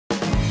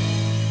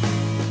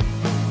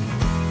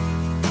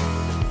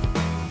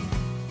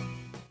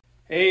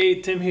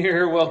Hey, Tim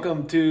here.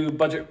 Welcome to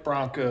Budget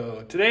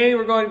Bronco. Today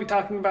we're going to be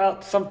talking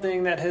about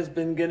something that has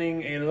been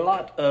getting a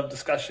lot of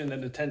discussion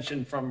and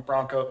attention from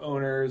Bronco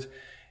owners,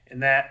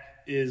 and that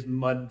is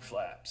mud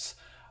flaps.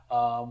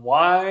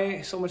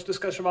 Why so much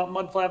discussion about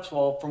mud flaps?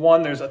 Well, for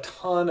one, there's a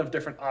ton of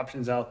different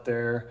options out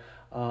there,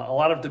 a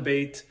lot of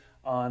debate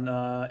on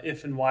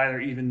if and why they're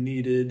even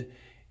needed,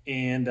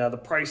 and the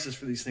prices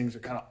for these things are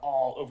kind of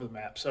all over the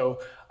map. So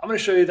I'm going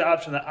to show you the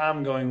option that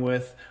I'm going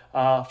with.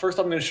 First,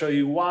 I'm going to show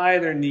you why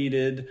they're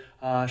needed,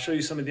 show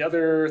you some of the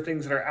other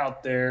things that are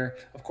out there.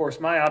 Of course,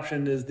 my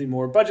option is the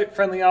more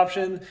budget-friendly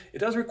option. It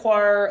does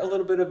require a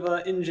little bit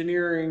of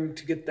engineering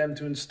to get them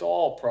to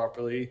install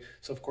properly.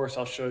 So, of course,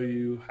 I'll show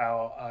you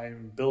how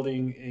I'm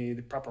building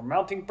the proper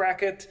mounting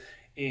bracket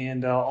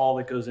and all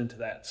that goes into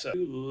that. So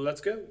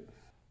let's go.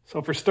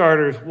 So for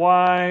starters,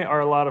 why are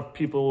a lot of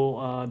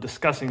people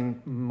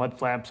discussing mud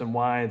flaps and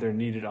why they're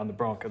needed on the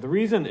Bronco? The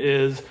reason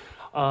is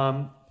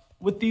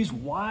with these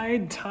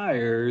wide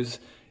tires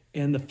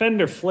and the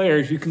fender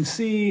flares, you can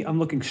see I'm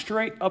looking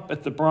straight up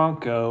at the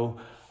Bronco.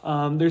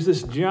 There's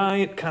this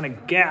giant kind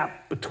of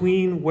gap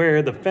between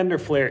where the fender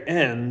flare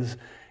ends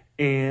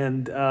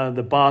and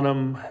the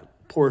bottom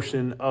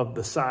portion of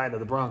the side of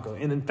the Bronco.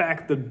 And in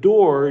fact, the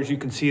doors, you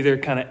can see they're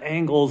kind of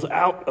angles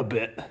out a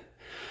bit.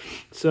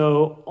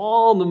 So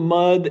all the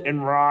mud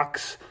and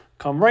rocks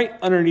come right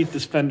underneath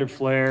this fender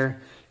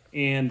flare.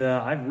 And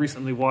I've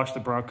recently washed the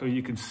Bronco.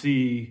 You can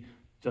see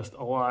just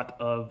a lot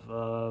of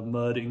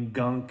mud and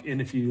gunk. And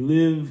if you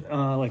live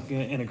like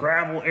in a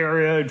gravel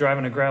area,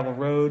 driving a gravel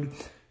road,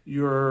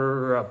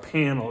 your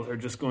panels are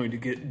just going to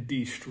get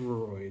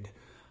destroyed.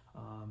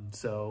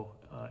 So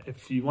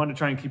if you want to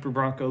try and keep your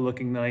Bronco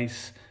looking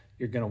nice,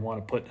 you're going to want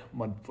to put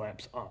mud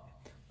flaps on.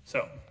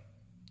 So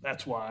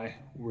that's why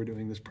we're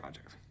doing this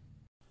project.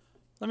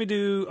 Let me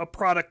do a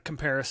product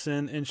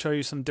comparison and show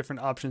you some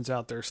different options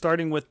out there,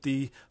 starting with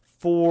the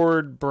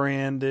Ford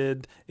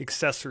branded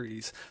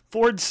accessories.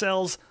 Ford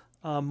sells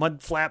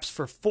mud flaps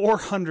for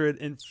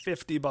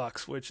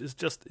 $450, which is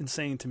just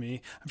insane to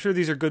me. I'm sure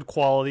these are good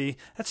quality.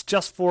 That's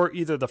just for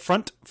either the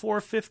front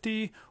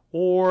 450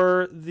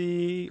 or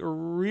the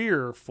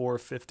rear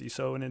 450.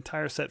 So an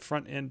entire set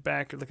front and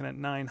back, you're looking at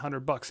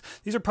 $900.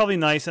 These are probably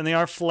nice and they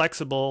are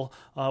flexible,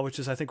 which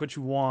is I think what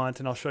you want,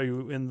 and I'll show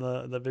you in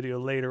the video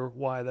later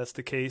why that's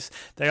the case.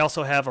 They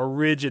also have a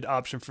rigid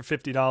option for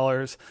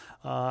 $50.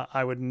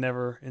 I would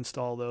never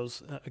install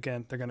those.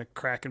 Again, they're going to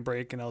crack and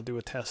break, and I'll do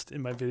a test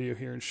in my video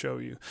here and show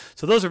you.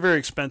 So those are very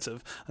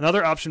expensive.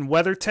 Another option,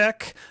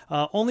 WeatherTech,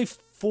 only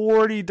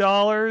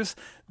 $40.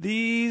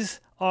 These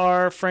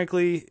are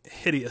frankly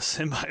hideous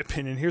in my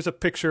opinion. Here's a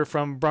picture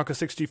from Bronco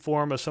 6G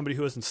forum of somebody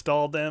who has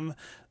installed them.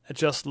 It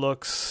just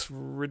looks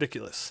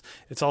ridiculous.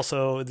 It's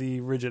also the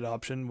rigid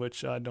option,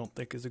 which I don't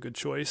think is a good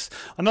choice.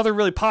 Another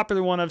really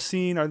popular one I've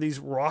seen are these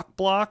rock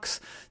blocks,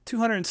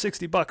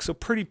 $260, so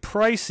pretty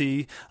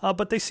pricey,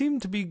 but they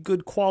seem to be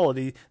good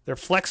quality. They're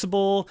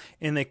flexible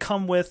and they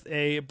come with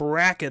a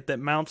bracket that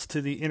mounts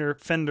to the inner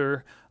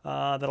fender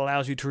that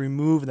allows you to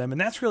remove them. And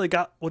that's really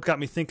what got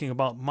me thinking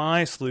about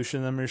my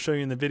solution I'm going to show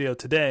you in the video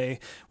today,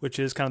 which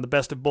is kind of the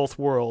best of both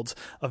worlds.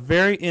 A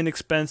very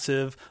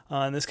inexpensive,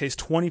 in this case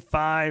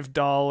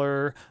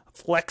 $25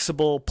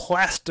 flexible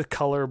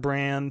Plasticolor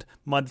brand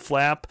mud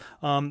flap.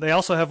 They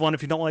also have one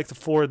if you don't like the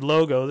Ford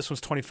logo. This one's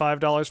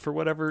 $25 for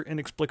whatever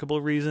inexplicable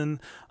reason.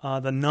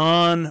 The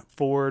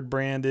non-Ford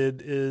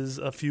branded is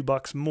a few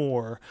bucks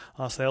more.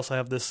 So they also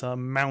have this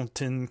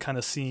mountain kind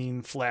of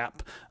scene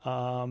flap.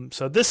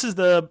 So this is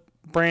the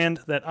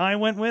brand that I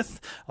went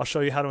with. I'll show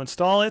you how to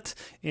install it,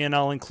 and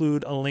I'll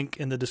include a link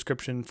in the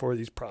description for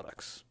these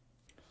products.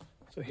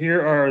 So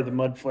here are the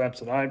mud flaps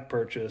that I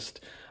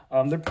purchased.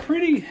 They're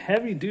pretty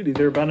heavy duty.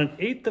 They're about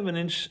 1/8 of an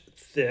inch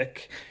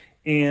thick.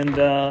 And,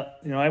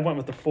 you know, I went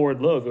with the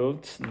Ford logo.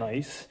 It's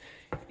nice.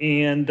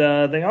 And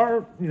they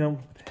are, you know,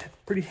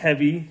 pretty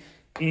heavy.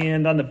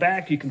 And on the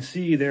back, you can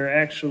see they're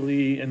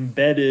actually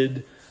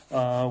embedded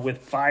with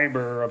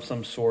fiber of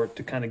some sort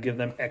to kind of give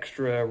them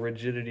extra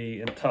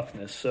rigidity and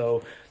toughness.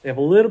 So they have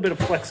a little bit of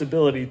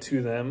flexibility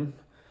to them,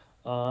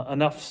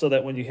 enough so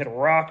that when you hit a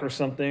rock or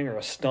something or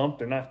a stump,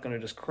 they're not going to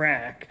just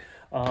crack.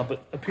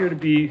 But appear to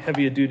be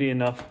heavy duty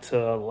enough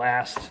to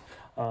last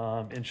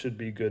and should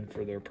be good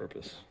for their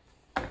purpose.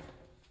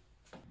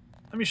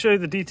 Let me show you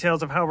the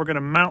details of how we're going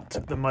to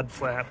mount the mud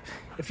flap.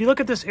 If you look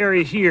at this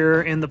area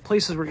here and the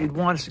places where you'd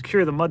want to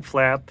secure the mud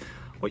flap,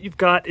 what you've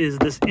got is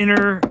this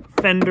inner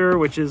fender,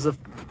 which is a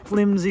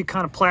flimsy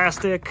kind of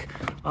plastic.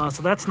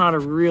 So that's not a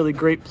really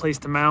great place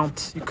to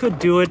mount. You could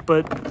do it,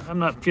 but I'm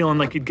not feeling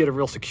like you'd get a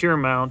real secure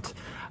mount.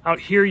 Out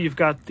here, you've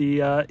got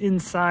the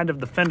inside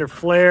of the fender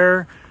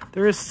flare.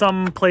 There is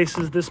some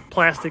places, this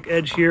plastic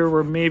edge here,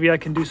 where maybe I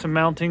can do some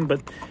mounting,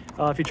 but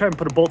if you try and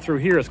put a bolt through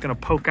here, it's going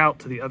to poke out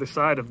to the other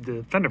side of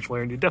the fender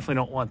flare, and you definitely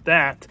don't want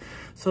that.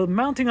 So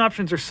mounting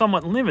options are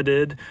somewhat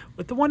limited,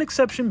 with the one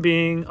exception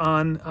being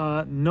on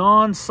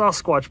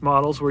non-sasquatch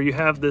models where you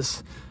have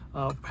this,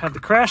 have the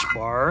crash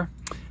bar.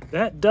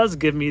 That does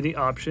give me the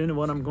option,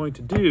 what I'm going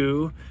to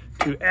do,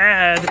 to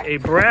add a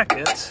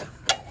bracket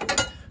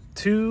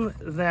to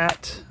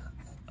that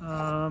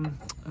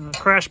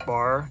crash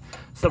bar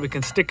so that we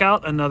can stick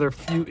out another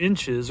few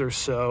inches or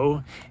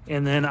so,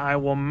 and then I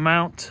will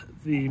mount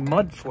the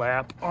mud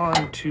flap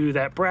onto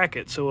that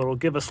bracket, so it'll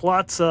give us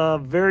lots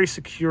of very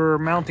secure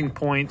mounting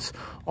points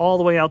all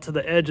the way out to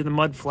the edge of the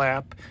mud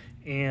flap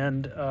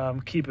and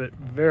keep it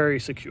very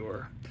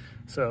secure.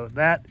 So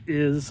that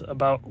is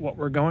about what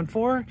we're going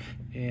for,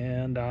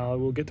 and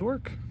we'll get to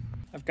work.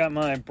 I've got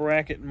my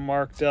bracket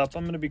marked up.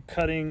 I'm going to be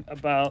cutting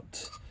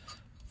about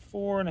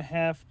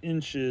 4.5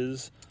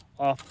 inches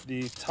off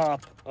the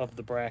top of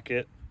the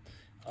bracket.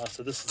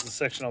 So this is the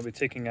section I'll be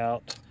taking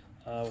out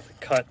with a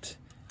cut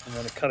and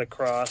then a cut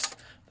across.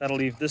 That'll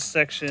leave this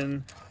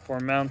section for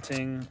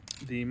mounting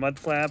the mud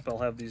flap. I'll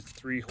have these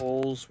 3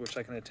 holes which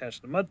I can attach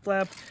to the mud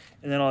flap,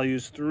 and then I'll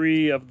use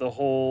 3 of the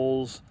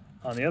holes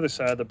on the other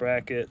side of the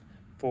bracket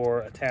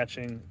for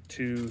attaching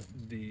to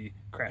the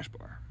crash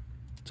bar.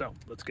 So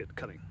let's get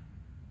cutting.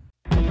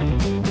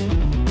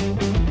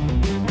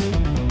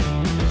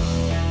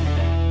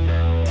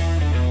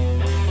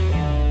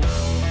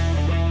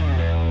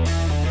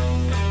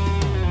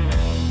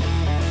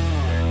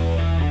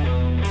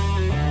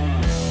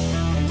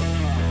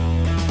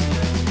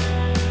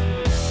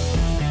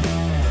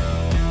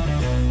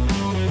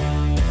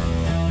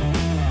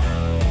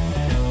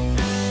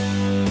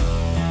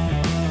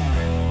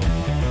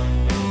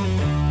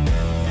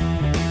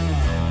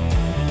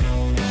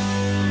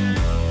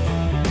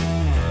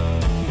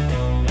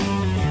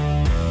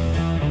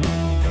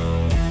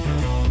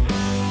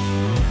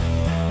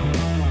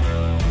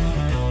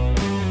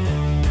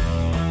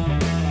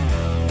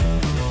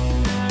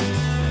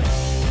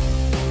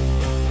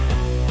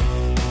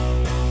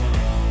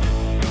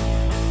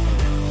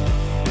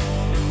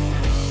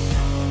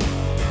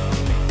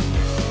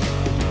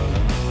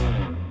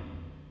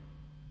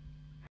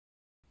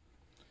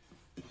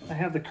 I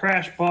have the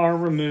crash bar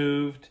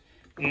removed,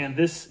 and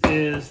this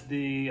is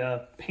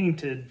the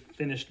painted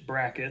finished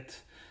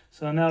bracket.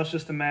 So now it's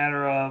just a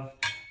matter of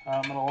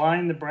I'm going to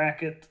line the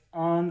bracket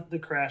on the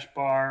crash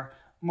bar,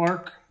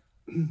 mark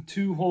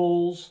 2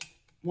 holes,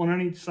 1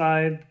 on each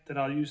side, that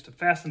I'll use to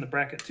fasten the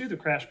bracket to the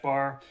crash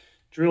bar,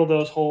 drill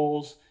those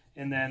holes,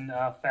 and then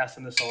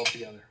fasten this all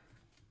together.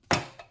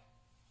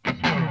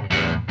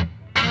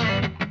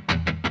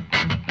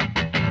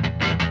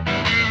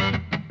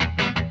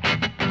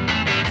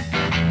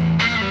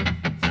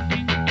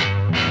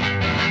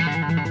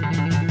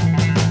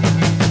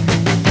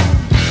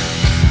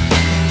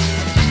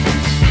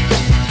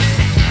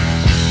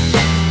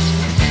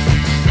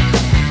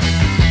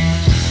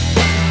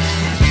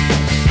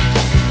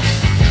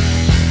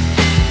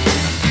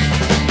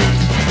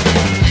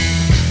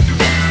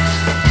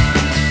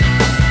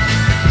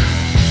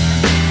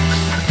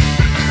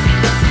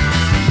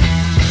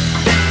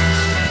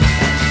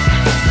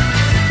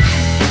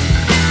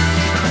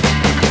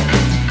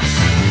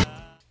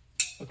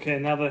 Okay,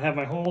 now that I have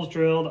my holes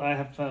drilled, I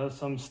have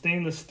some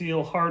stainless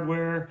steel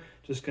hardware.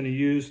 Just going to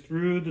use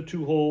through the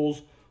 2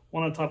 holes,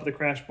 1 on top of the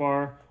crash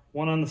bar,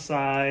 1 on the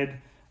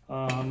side,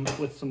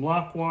 with some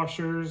lock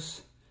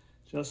washers,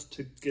 just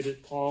to get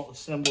it all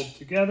assembled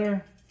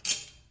together.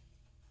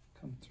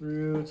 Come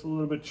through. It's a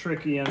little bit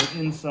tricky on the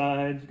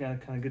inside. You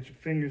got to kind of get your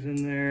fingers in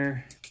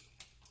there.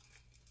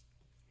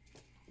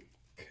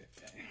 Okay,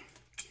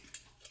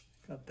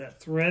 got that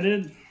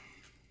threaded.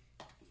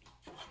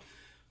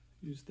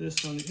 Use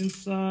this on the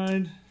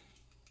inside.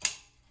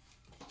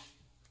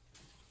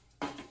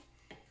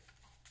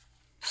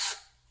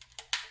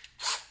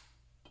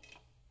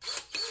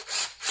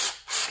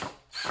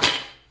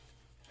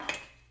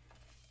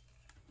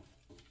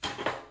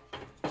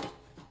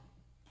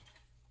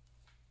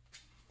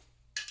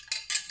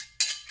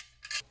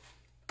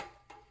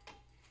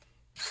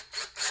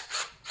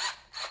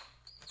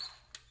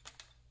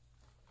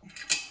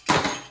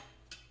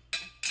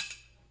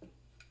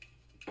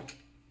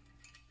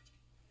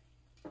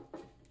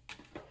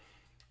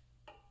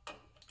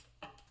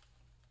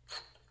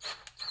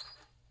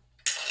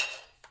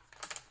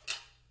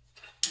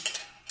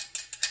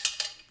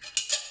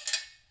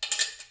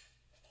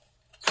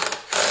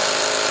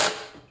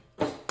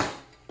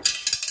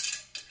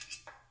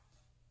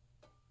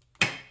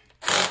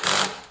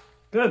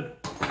 Good,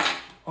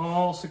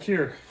 all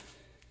secure.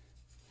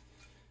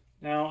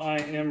 Now I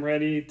am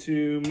ready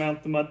to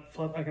mount the mud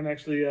flap. I can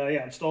actually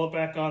install it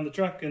back on the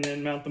truck and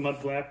then mount the mud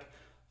flap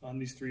on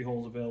these 3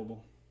 holes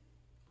available.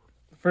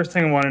 The first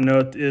thing I want to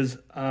note is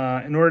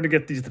in order to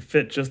get these to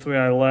fit just the way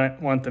I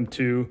want them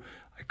to,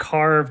 I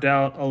carved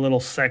out a little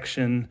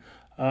section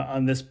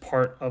on this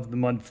part of the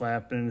mud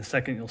flap, and in a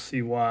second you'll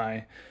see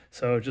why.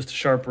 So just a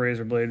sharp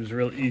razor blade was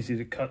real easy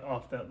to cut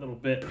off that little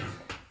bit.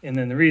 And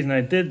then the reason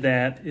I did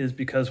that is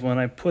because when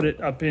I put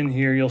it up in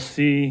here, you'll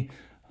see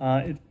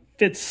it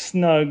fits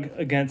snug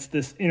against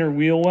this inner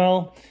wheel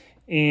well,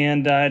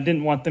 and I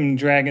didn't want them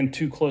dragging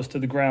too close to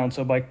the ground.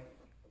 So by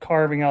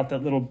carving out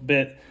that little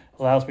bit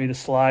allows me to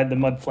slide the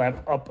mud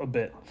flap up a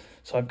bit.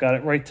 So I've got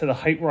it right to the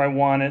height where I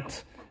want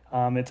it.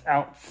 It's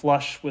out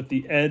flush with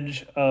the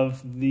edge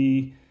of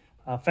the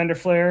fender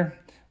flare.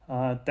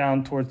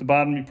 down towards the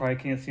bottom. You probably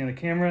can't see on the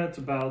camera. It's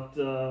about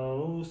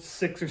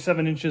 6 or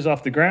 7 inches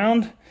off the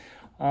ground.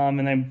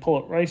 And then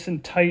pull it nice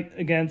and tight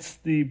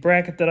against the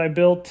bracket that I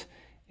built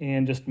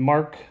and just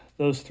mark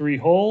those 3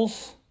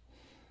 holes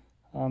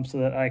so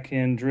that I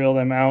can drill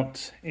them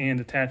out and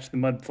attach the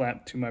mud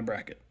flap to my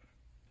bracket.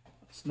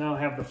 So now I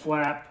have the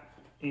flap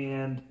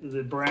and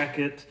the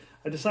bracket.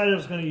 I decided I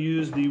was going to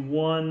use the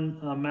one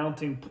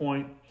mounting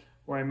point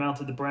where I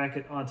mounted the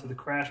bracket onto the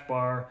crash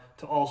bar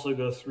to also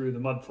go through the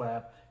mud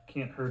flap.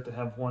 Can't hurt to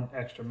have one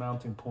extra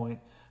mounting point.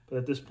 But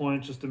at this point,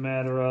 it's just a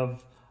matter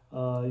of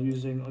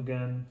using,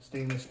 again,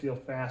 stainless steel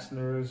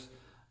fasteners.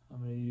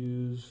 I'm going to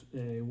use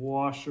a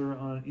washer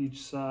on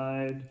each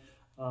side.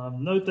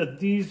 Note that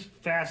these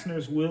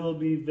fasteners will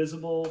be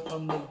visible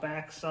from the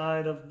back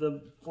side of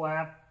the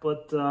flap,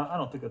 but I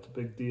don't think that's a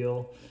big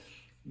deal.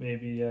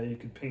 Maybe you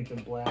could paint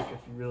them black if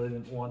you really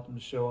didn't want them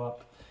to show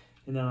up.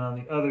 And then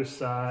on the other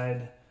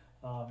side,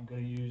 I'm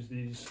going to use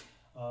these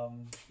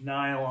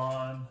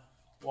nylon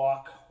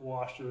lock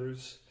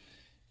washers.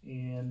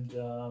 And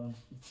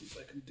let's see if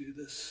I can do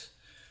this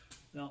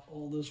without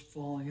all this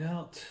falling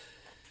out.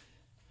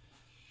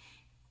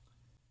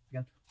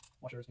 Again,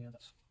 washers and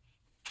this.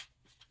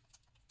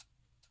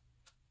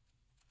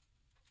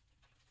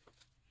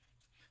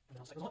 And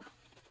now cycles on.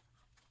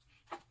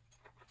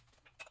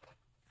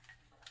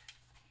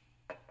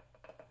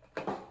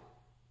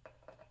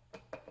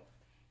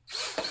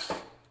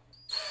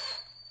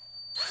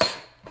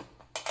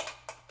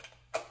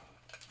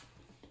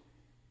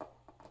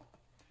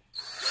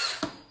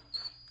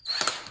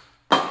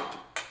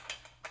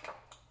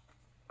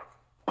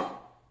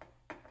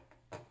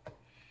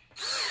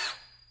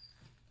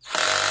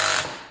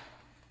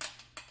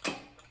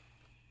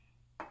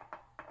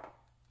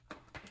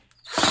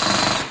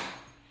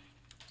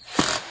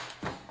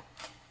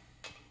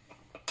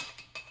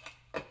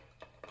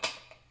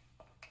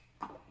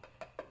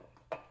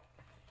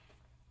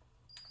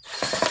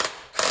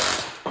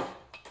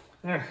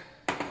 There,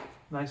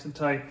 nice and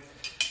tight.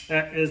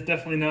 That is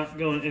definitely not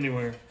going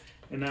anywhere.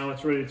 And now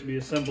it's ready to be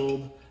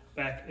assembled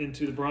back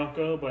into the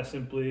Bronco by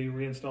simply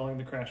reinstalling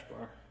the crash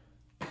bar.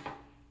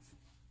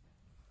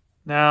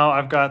 Now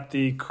I've got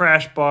the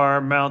crash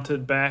bar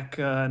mounted back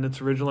in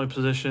its original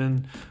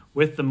position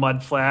with the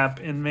mud flap,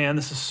 and man,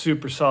 this is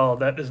super solid.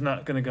 That is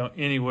not going to go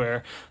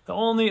anywhere. The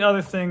only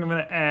other thing I'm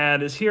going to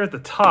add is here at the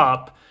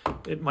top,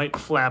 it might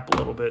flap a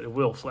little bit. It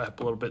will flap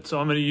a little bit. So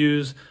I'm going to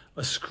use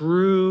a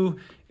screw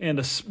and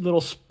a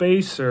little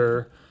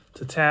spacer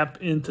to tap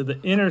into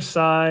the inner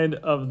side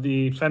of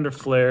the fender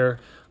flare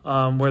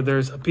where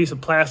there's a piece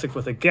of plastic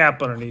with a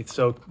gap underneath.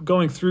 So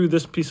going through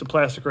this piece of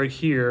plastic right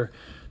here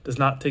does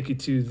not take you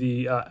to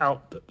the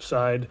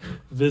outside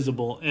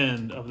visible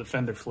end of the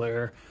fender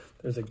flare.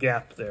 There's a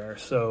gap there.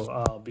 So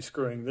I'll be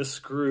screwing this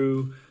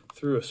screw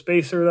through a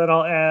spacer that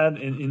I'll add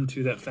and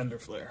into that fender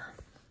flare.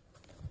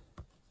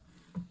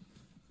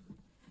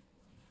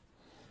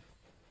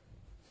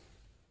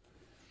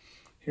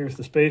 Here's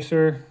the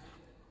spacer.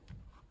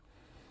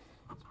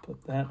 Let's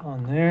put that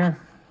on there.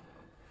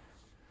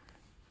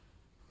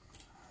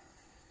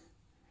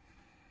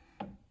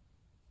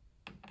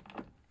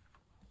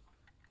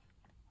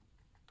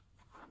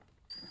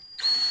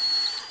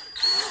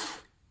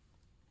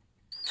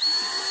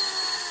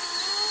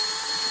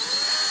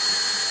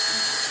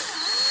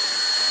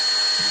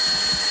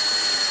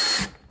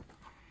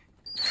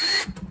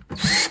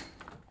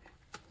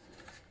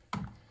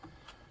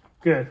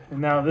 Good, and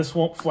now this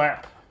won't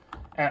flap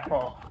at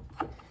all.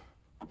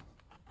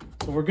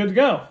 So we're good to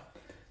go.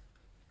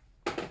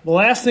 The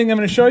last thing I'm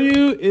going to show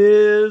you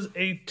is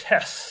a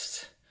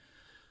test.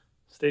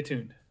 Stay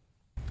tuned.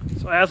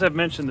 So as I've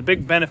mentioned, the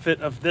big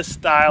benefit of this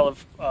style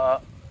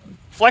of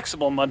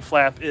flexible mud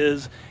flap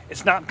is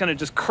it's not going to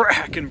just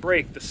crack and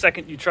break the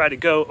second you try to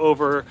go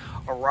over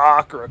a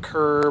rock or a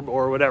curb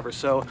or whatever.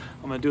 So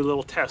I'm going to do a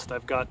little test.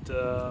 I've got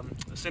a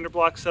cinder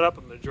block set up.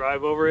 I'm going to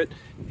drive over it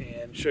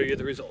and show you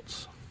the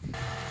results.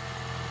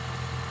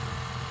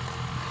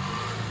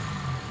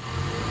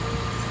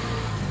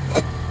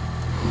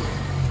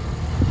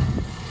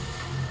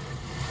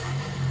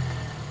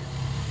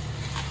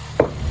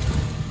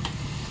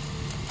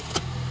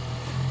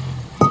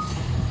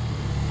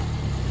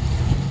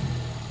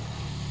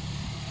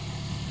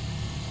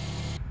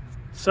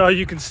 So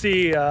you can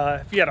see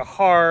if you had a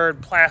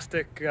hard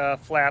plastic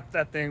flap,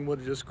 that thing would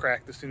have just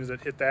cracked as soon as it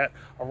hit that,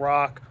 a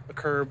rock, a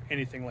curb,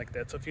 anything like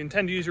that. So if you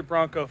intend to use your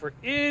Bronco for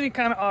any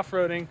kind of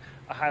off-roading,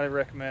 I highly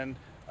recommend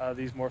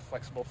these more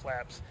flexible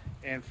flaps.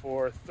 And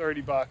for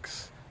 30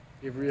 bucks,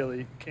 you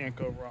really can't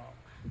go wrong.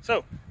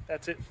 So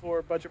that's it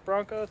for Budget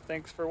Bronco.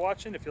 Thanks for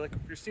watching. If you like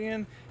what you're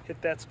seeing, hit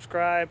that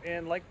subscribe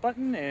and like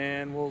button,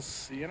 and we'll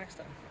see you next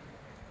time.